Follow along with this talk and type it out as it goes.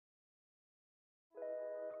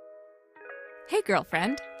Hey,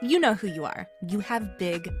 girlfriend, you know who you are. You have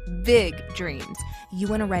big, big dreams. You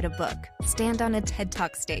want to write a book, stand on a TED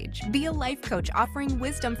Talk stage, be a life coach offering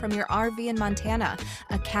wisdom from your RV in Montana,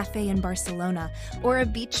 a cafe in Barcelona, or a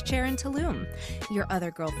beach chair in Tulum. Your other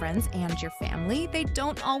girlfriends and your family, they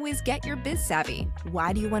don't always get your biz savvy.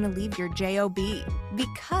 Why do you want to leave your JOB?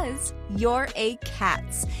 Because you're a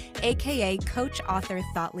CATS, aka coach, author,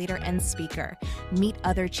 thought leader, and speaker. Meet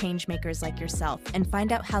other change makers like yourself and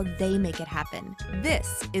find out how they make it happen.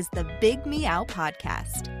 This is the Big Meow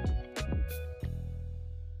Podcast.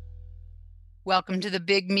 Welcome to the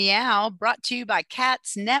Big Meow, brought to you by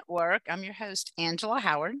Cats Network. I'm your host, Angela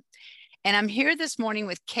Howard, and I'm here this morning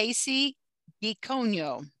with Kacie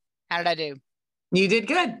Gikonyo. How did I do? You did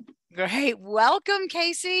good. Great. Welcome,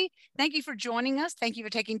 Kacie. Thank you for joining us. Thank you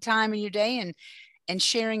for taking time in your day and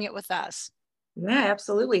sharing it with us. Yeah,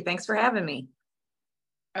 absolutely. Thanks for having me.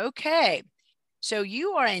 Okay. So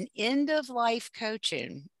you are an end-of-life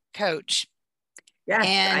coach. Yes,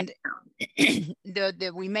 and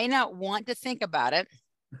we may not want to think about it,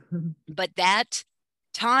 but that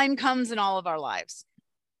time comes in all of our lives.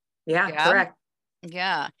 Yeah, correct.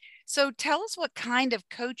 Yeah. So tell us what kind of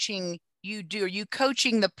coaching you do. Are you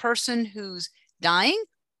coaching the person who's dying?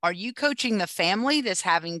 Are you coaching the family that's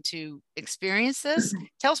having to experience this?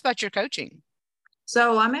 Tell us about your coaching.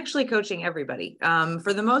 So I'm actually coaching everybody.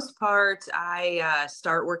 For the most part, I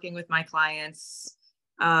start working with my clients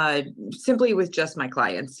simply with just my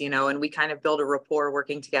clients, and we kind of build a rapport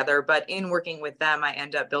working together. But in working with them, I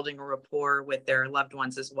end up building a rapport with their loved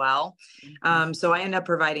ones as well. So I end up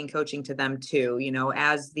providing coaching to them too.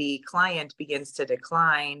 As the client begins to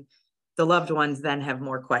decline, the loved ones then have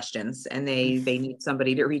more questions and they need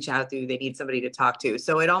somebody to reach out to, they need somebody to talk to.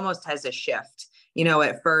 So it almost has a shift.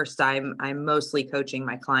 At first I'm mostly coaching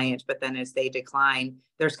my client, but then as they decline,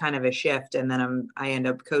 there's kind of a shift. And then I end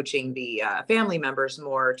up coaching the family members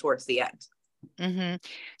more towards the end. Mm-hmm.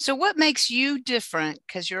 So what makes you different,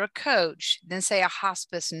 because you're a coach, than say a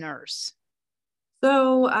hospice nurse?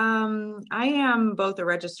 So I am both a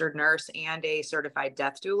registered nurse and a certified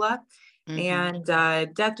death doula. Mm-hmm. And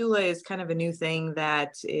death doula is kind of a new thing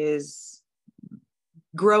that is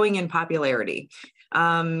growing in popularity.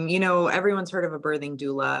 Everyone's heard of a birthing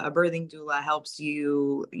doula. A birthing doula helps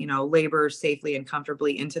you, labor safely and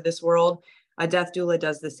comfortably into this world. A death doula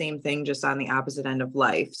does the same thing, just on the opposite end of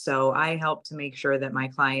life. So I help to make sure that my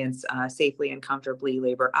clients safely and comfortably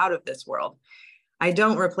labor out of this world. I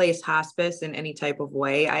don't replace hospice in any type of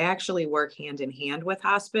way. I actually work hand in hand with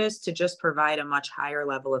hospice to just provide a much higher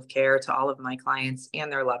level of care to all of my clients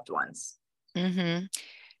and their loved ones. Mm-hmm.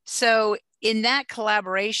 So in that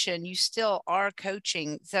collaboration, you still are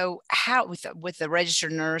coaching. So how, with the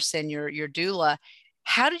registered nurse and your doula,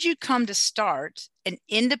 how did you come to start an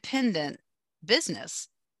independent business,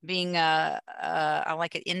 being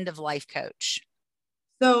like an end of life coach?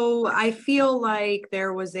 So I feel like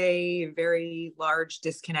there was a very large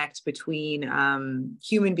disconnect between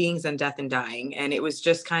human beings and death and dying. And it was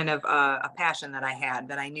just kind of a passion that I had,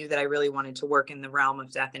 that I knew that I really wanted to work in the realm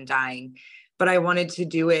of death and dying, but I wanted to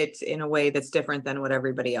do it in a way that's different than what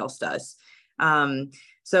everybody else does.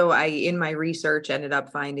 So in my research, ended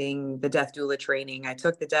up finding the death doula training. I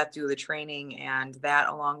took the death doula training, and that,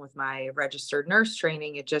 along with my registered nurse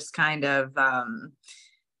training, it just kind of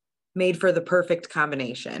made for the perfect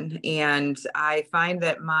combination. And I find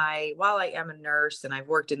that while I am a nurse and I've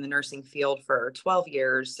worked in the nursing field for 12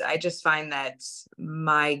 years, I just find that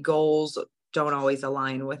my goals don't always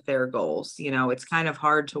align with their goals. It's kind of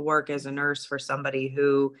hard to work as a nurse for somebody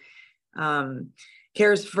who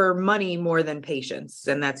cares for money more than patients.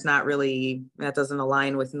 And that doesn't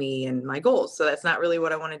align with me and my goals. So that's not really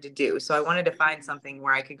what I wanted to do. So I wanted to find something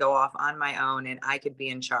where I could go off on my own and I could be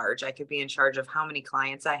in charge. I could be in charge of how many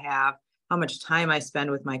clients I have, how much time I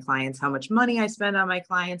spend with my clients, how much money I spend on my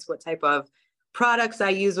clients, what type of products I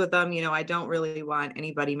use with them. I don't really want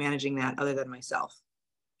anybody managing that other than myself.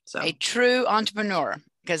 So a true entrepreneur,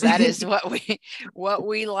 because that is what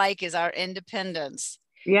we like, is our independence.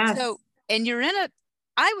 Yes. So, and you're in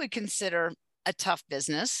I would consider a tough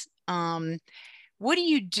business. What do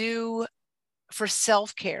you do for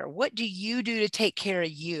self-care? What do you do to take care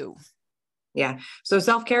of you? Yeah. So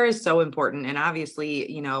self-care is so important. And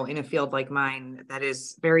obviously, in a field like mine that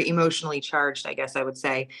is very emotionally charged, I guess I would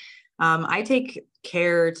say, I take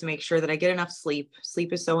care to make sure that I get enough sleep.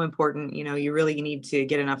 Sleep is so important. You really need to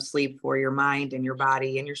get enough sleep for your mind and your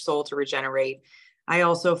body and your soul to regenerate. I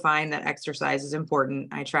also find that exercise is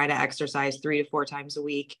important. I try to exercise 3 to 4 times a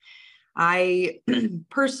week. I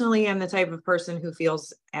personally am the type of person who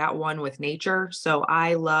feels at one with nature. So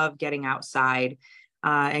I love getting outside.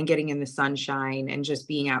 and getting in the sunshine and just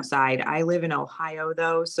being outside. I live in Ohio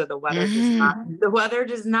though, so the weather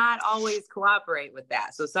does not always cooperate with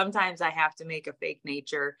that. So sometimes I have to make a fake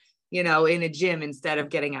nature, in a gym instead of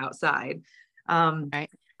getting outside. Right.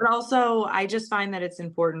 But also I just find that it's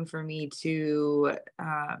important for me to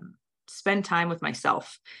spend time with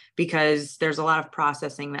myself, because there's a lot of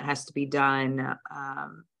processing that has to be done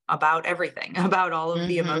about everything, about all of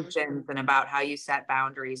the emotions, and about how you set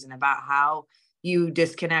boundaries, and about how you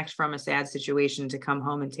disconnect from a sad situation to come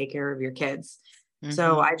home and take care of your kids.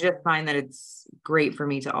 So I just find that it's great for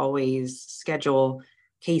me to always schedule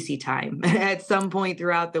Kacie time at some point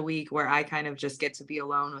throughout the week, where I kind of just get to be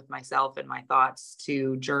alone with myself and my thoughts,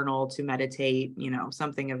 to journal, to meditate,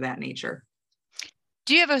 something of that nature.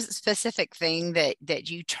 Do you have a specific thing that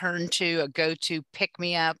you turn to, a go-to pick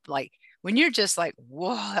me up, like when you're just like,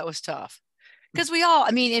 whoa, that was tough? Because we all,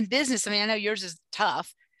 in business, I know yours is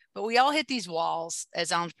tough, but we all hit these walls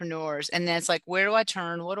as entrepreneurs. And then it's like, where do I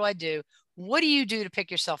turn? What do I do? What do you do to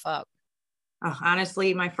pick yourself up? Oh,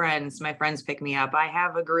 honestly, my friends pick me up. I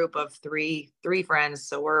have a group of three friends.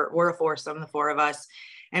 So we're a foursome, the four of us.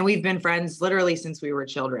 And we've been friends literally since we were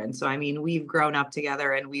children. So, we've grown up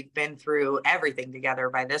together and we've been through everything together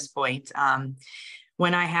by this point.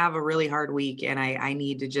 When I have a really hard week and I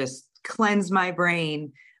need to just cleanse my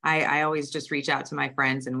brain, I always just reach out to my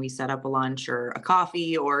friends and we set up a lunch or a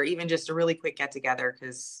coffee, or even just a really quick get together.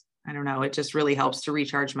 Cause I don't know, it just really helps to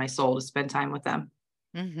recharge my soul to spend time with them.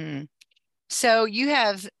 Mm-hmm. So you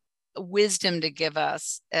have wisdom to give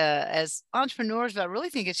us as entrepreneurs, but I really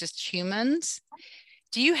think it's just humans.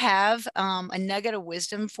 Do you have a nugget of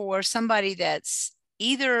wisdom for somebody that's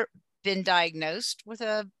either been diagnosed with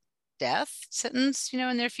a death sentence,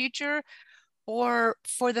 in their future, or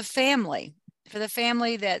for the family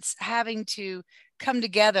that's having to come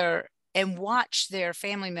together and watch their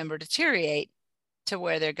family member deteriorate to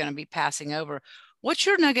where they're going to be passing over? What's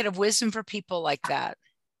your nugget of wisdom for people like that?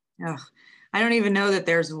 Oh, I don't even know that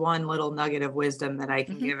there's one little nugget of wisdom that I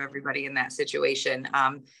can give everybody in that situation.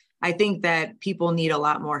 I think that people need a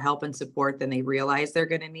lot more help and support than they realize they're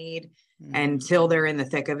going to need until they're in the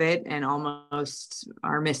thick of it and almost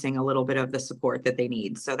are missing a little bit of the support that they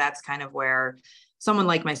need. So that's kind of where someone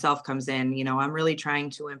like myself comes in. I'm really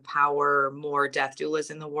trying to empower more death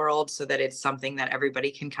doulas in the world so that it's something that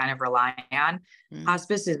everybody can kind of rely on.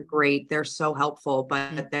 Hospice is great. They're so helpful,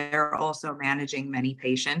 but they're also managing many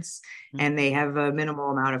patients and they have a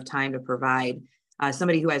minimal amount of time to provide.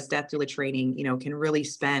 Somebody who has death doula training, can really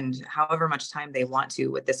spend however much time they want to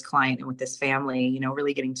with this client and with this family,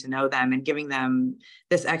 really getting to know them and giving them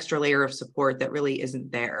this extra layer of support that really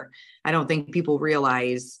isn't there. I don't think people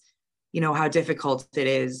realize, how difficult it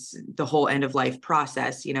is, the whole end of life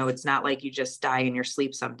process. It's not like you just die in your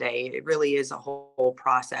sleep someday. It really is a whole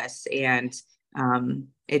process. And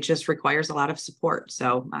it just requires a lot of support.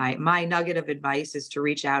 So my nugget of advice is to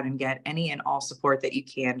reach out and get any and all support that you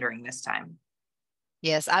can during this time.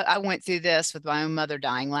 Yes, I went through this with my own mother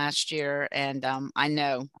dying last year, and I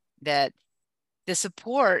know that the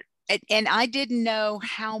support, and I didn't know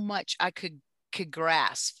how much I could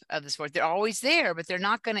grasp of the support. They're always there, but they're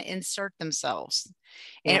not going to insert themselves.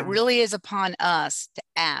 And it really is upon us to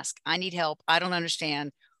ask, I need help. I don't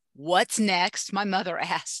understand. What's next? My mother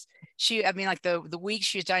asked. Like the week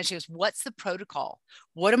she was dying, she goes, what's the protocol?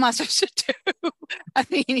 What am I supposed to do?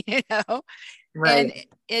 Right. And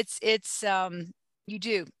it's you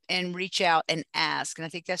do, and reach out and ask. And I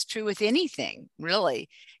think that's true with anything, really.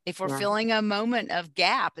 If we're feeling a moment of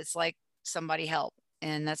gap, it's like, somebody help.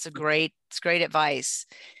 And that's great advice.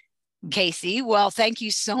 Kacie, well, thank you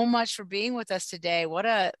so much for being with us today. What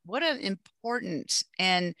an important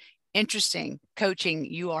and interesting coaching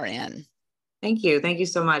you are in. Thank you. Thank you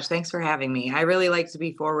so much. Thanks for having me. I really like to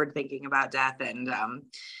be forward thinking about death and,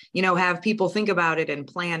 have people think about it and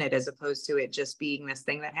plan it as opposed to it just being this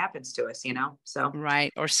thing that happens to us, so.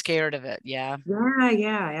 Right. Or scared of it. Yeah.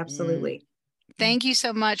 Yeah, absolutely. Thank you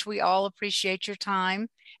so much. We all appreciate your time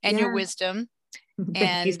and your wisdom.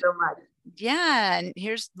 Thank you so much. Yeah. And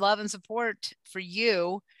here's love and support for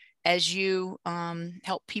you as you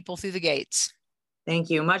help people through the gates.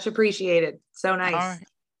 Thank you. Much appreciated. So nice. All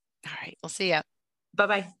right. We'll see ya.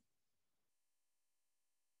 Bye-bye.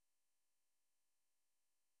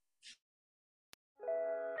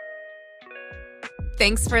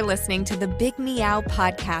 Thanks for listening to the Big Meow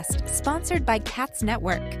podcast, sponsored by Cats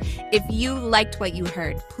Network. If you liked what you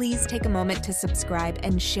heard, please take a moment to subscribe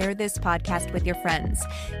and share this podcast with your friends.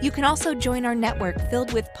 You can also join our network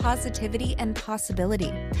filled with positivity and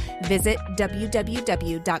possibility. Visit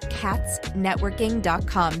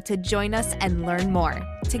www.catsnetworking.com to join us and learn more.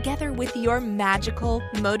 together with your magical,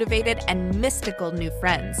 motivated, and mystical new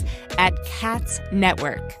friends at Cats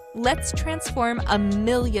Network. Let's transform 1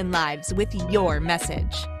 million lives with your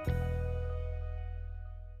message.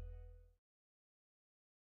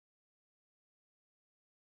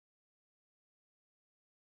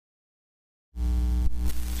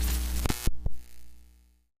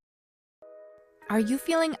 Are you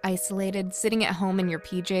feeling isolated sitting at home in your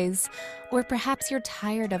PJs? Or perhaps you're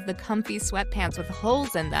tired of the comfy sweatpants with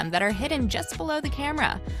holes in them that are hidden just below the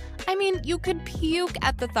camera? I mean, you could puke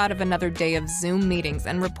at the thought of another day of Zoom meetings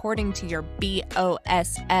and reporting to your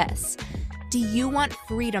BOSS. Do you want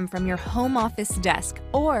freedom from your home office desk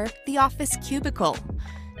or the office cubicle?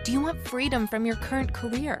 Do you want freedom from your current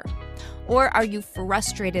career? Or are you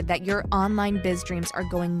frustrated that your online biz dreams are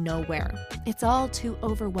going nowhere? It's all too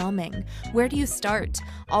overwhelming. Where do you start?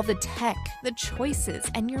 All the tech, the choices,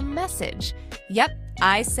 and your message. Yep,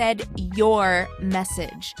 I said your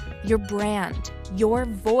message, your brand, your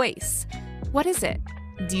voice. What is it?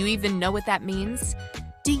 Do you even know what that means?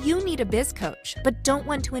 Do you need a biz coach but don't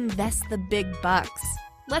want to invest the big bucks?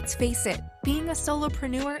 Let's face it, being a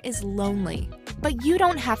solopreneur is lonely, but you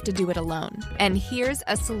don't have to do it alone. And here's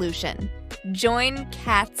a solution. Join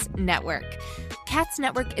Cats Network. Cats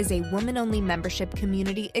Network is a woman-only membership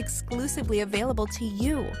community exclusively available to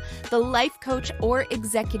you, the life coach or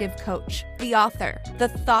executive coach, the author, the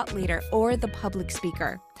thought leader, or the public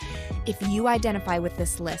speaker. If you identify with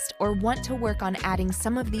this list or want to work on adding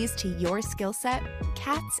some of these to your skill set,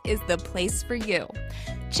 Cats is the place for you.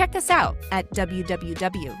 Check us out at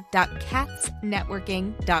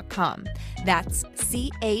www.catsnetworking.com. That's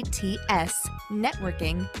CATS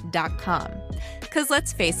networking.com. Because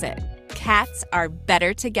let's face it, cats are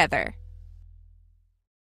better together.